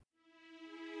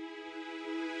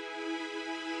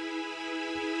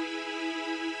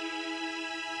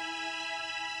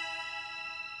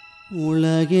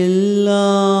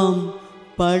உலகெல்லாம்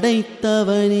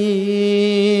படைத்தவனே,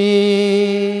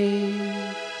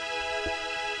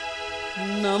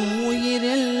 நம்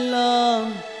உயிரெல்லாம்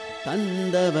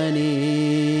தந்தவனே,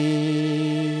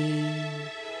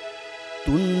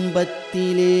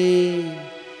 துன்பத்திலே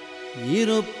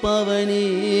இருப்பவனே,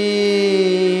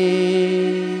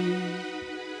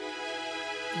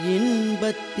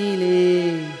 இன்பத்திலே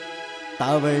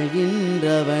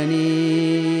தவழ்கின்றவனே,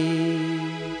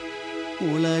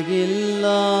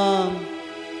 உலகெல்லாம்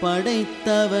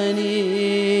படைத்தவனே,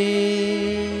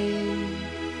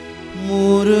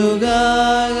 முருகா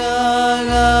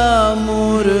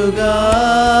முருகா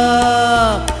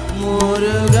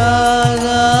முருகா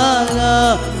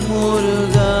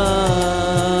முருகா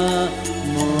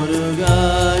முருகா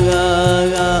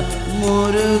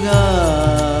முருகா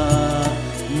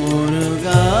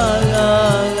முருகா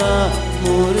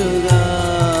முருகா,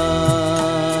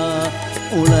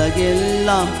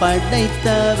 உலகெல்லாம்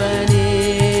படைத்தவனே,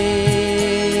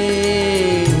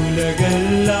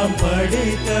 உலகெல்லாம்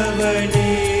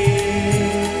படைத்தவனே,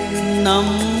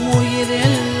 நம்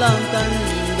உயிரெல்லாம்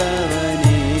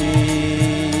தந்தவனே,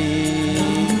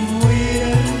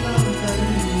 உயிரெல்லாம்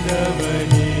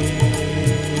தந்தவனே,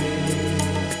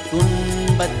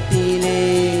 துன்பத்திலே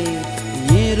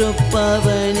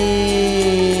இருப்பவனே,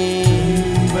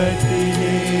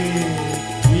 இன்பத்திலே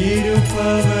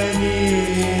இருப்பவனே,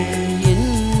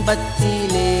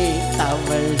 இன்பத்திலே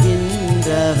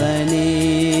தவழ்கின்றவனே,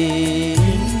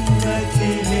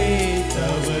 இன்பத்திலே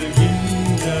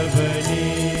தவழ்கின்றவனே,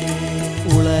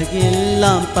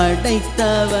 உலகெல்லாம்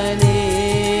படைத்தவனே,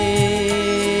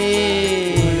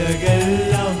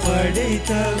 உலகெல்லாம்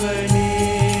படைத்தவனே,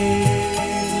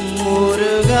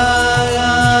 முருகா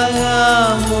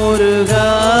முருகா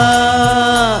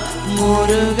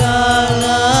முருகா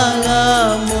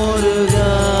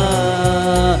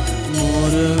முருகா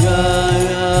முருகா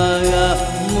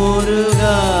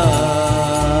முருகா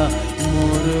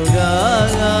முருகா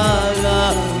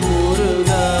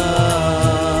முருகா,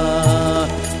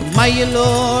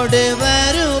 மயிலோடு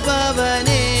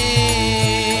வருபவனே,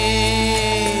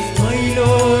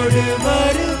 மயிலோடு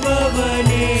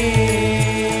வருபவனே,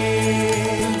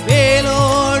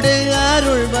 வேலோடு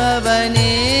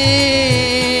அருள்பவனே,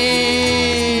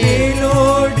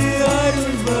 வேலோடு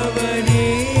அருள்பவனே,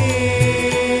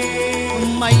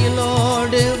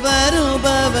 மயிலோடு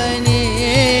வருபவனே,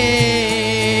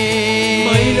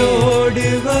 மயிலோடு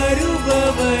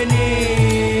வருபவனே,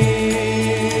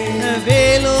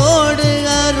 வேலோடு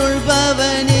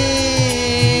அருள்பவனே,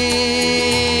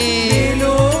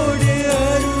 வேலோடு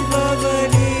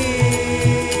அருள்பவனே,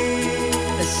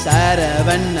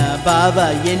 சரவண பவ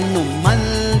என்னும்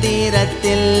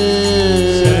மந்திரத்தில்,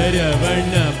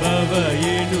 சரவண பவ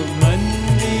எனும்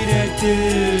மந்திரத்தில்,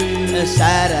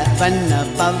 சரவண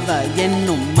பவ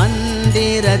என்னும்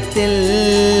மந்திரத்தில்,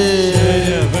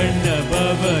 சரவண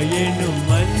பவ எனும்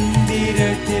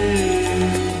மந்திரத்தில்,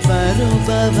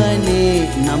 வருபவனே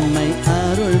நம்மை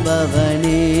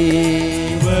அருள்பவனே,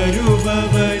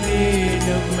 வருபவனே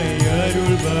நம்மை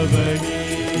அருள்பவனே,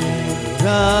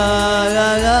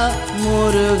 முருகா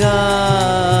முருகா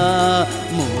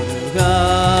முருகா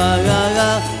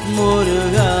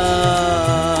முருகா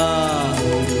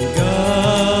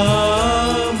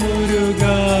முருகா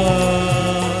முருகா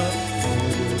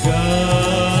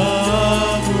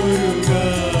முருகா,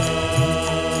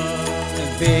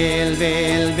 வேல்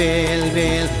வேல் வேல்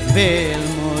வேல் வேல்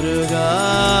முருகா,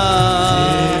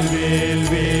 வேல்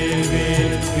வேல்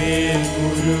வேல் வேல்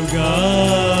முருகா,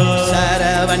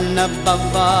 சரவண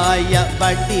பவாய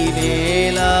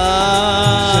வடிவேலா,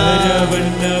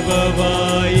 சரவண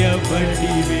பவாய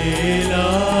வடிவேலா,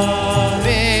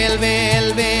 வேல்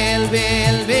வேல் வேல்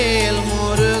வேல் வேல்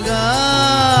முருகா,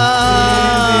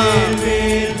 வேல்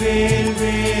வேல் வேல்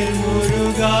வேல்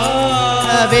முருகா,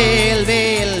 வேல்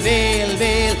வேல் வேல்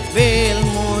வேல் வேல்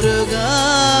முருகா,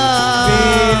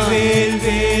 வேல் வேல்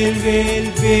வேல்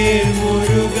வேல் வேல்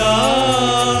முருகா,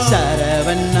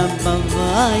 சரவண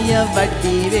பவாய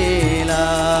வடிவேலா,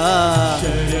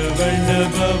 சரவண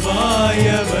பவாய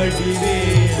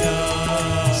வடிவேலா,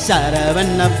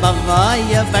 சரவண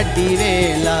பவாய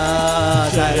வடிவேலா,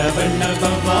 சரவண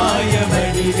பவாய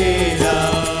வடிவேலா,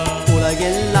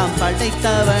 உலகெல்லாம்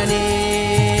படைத்தவனே,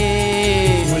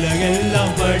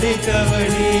 உலகெல்லாம்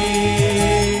படைத்தவனே,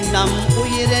 நம்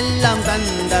உயிரெல்லாம்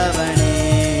தந்தவனே,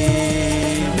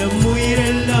 நம்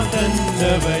உயிரெல்லாம்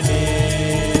தந்தவனே,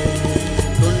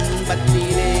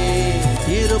 துன்பத்திலே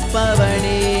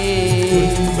இருப்பவனே,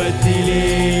 துன்பத்திலே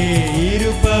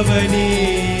இருப்பவனே,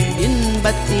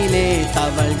 இன்பத்திலே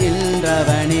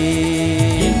தவழ்கின்றவனே,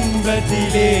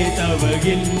 இன்பத்திலே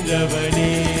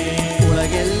தவழ்கின்றவனே,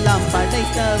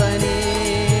 படைத்தவனே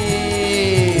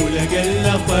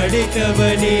உலகெல்லாம்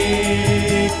படைத்தவனே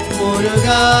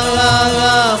முருகா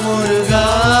முருகா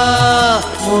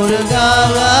முருகா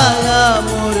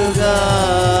முருகா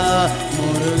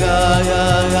முருகா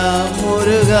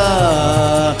முருகா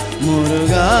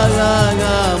முருகா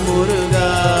முருகா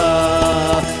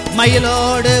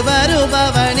மயிலோடு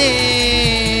வருபவனே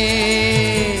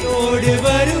ஓடு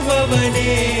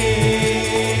வருபவனே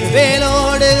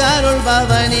வேலோடு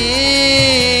அருள்பவனே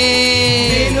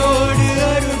வேலோடு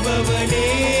அருள்பவனே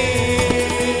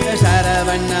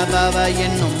சரவண பவ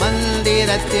என்னும்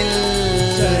மந்திரத்தில்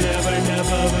சரவண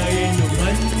பவ என்னும்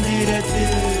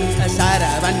மந்திரத்தில்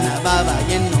சரவண பவ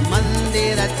என்னும்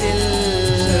மந்திரத்தில்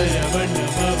சரவண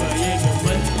பவ என்னும்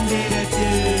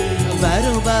மந்திரத்தில்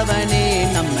வருபவனே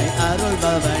நம்மை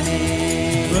அருள்பவனே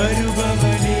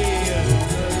வருபவனே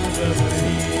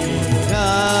வருபவனே முருகா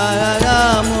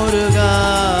முருகா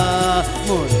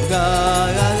முருகா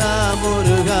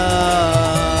முருகா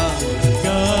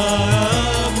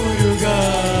முருகா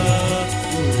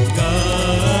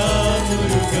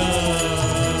முருகா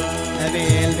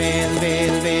வேல் வேல் வேல்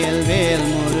வேல் வேல்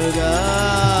முருகா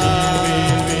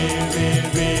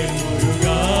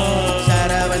முருகா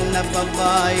சரவண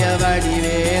பவ்வாய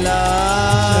வடிவேலா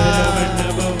சரவண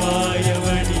பவாய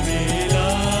வடிவேலா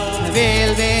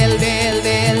வேல் வேல் வேல்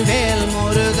வேல் வேல்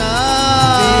முருகா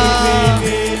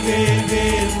வேல் வேல்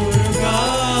வேல் முருகா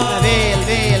வேல்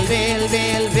வேல் வேல்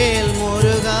வேல் வேல்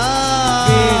முருகா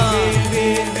வேல்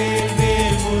வேல்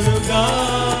வேல் முருகா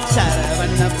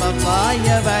சரவண பவ்வாய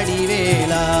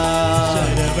வடிவேலா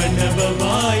சரவண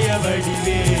பவாய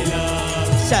வடிவேலா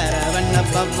சரவண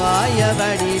பவ்வாய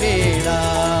வடிவேலா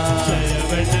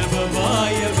சரவண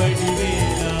பவாய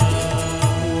வடிவேலா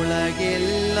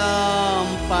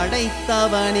உலகெல்லாம்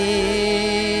படைத்தவனே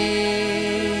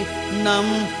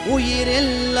நம்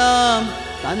உயிரெல்லாம்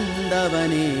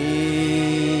தந்தவனே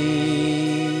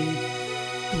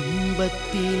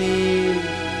துன்பத்திலே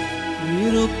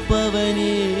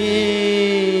இருப்பவனே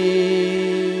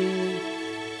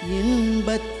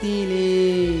இன்பத்திலே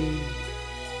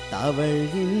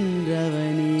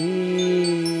தவழ்கின்றவனே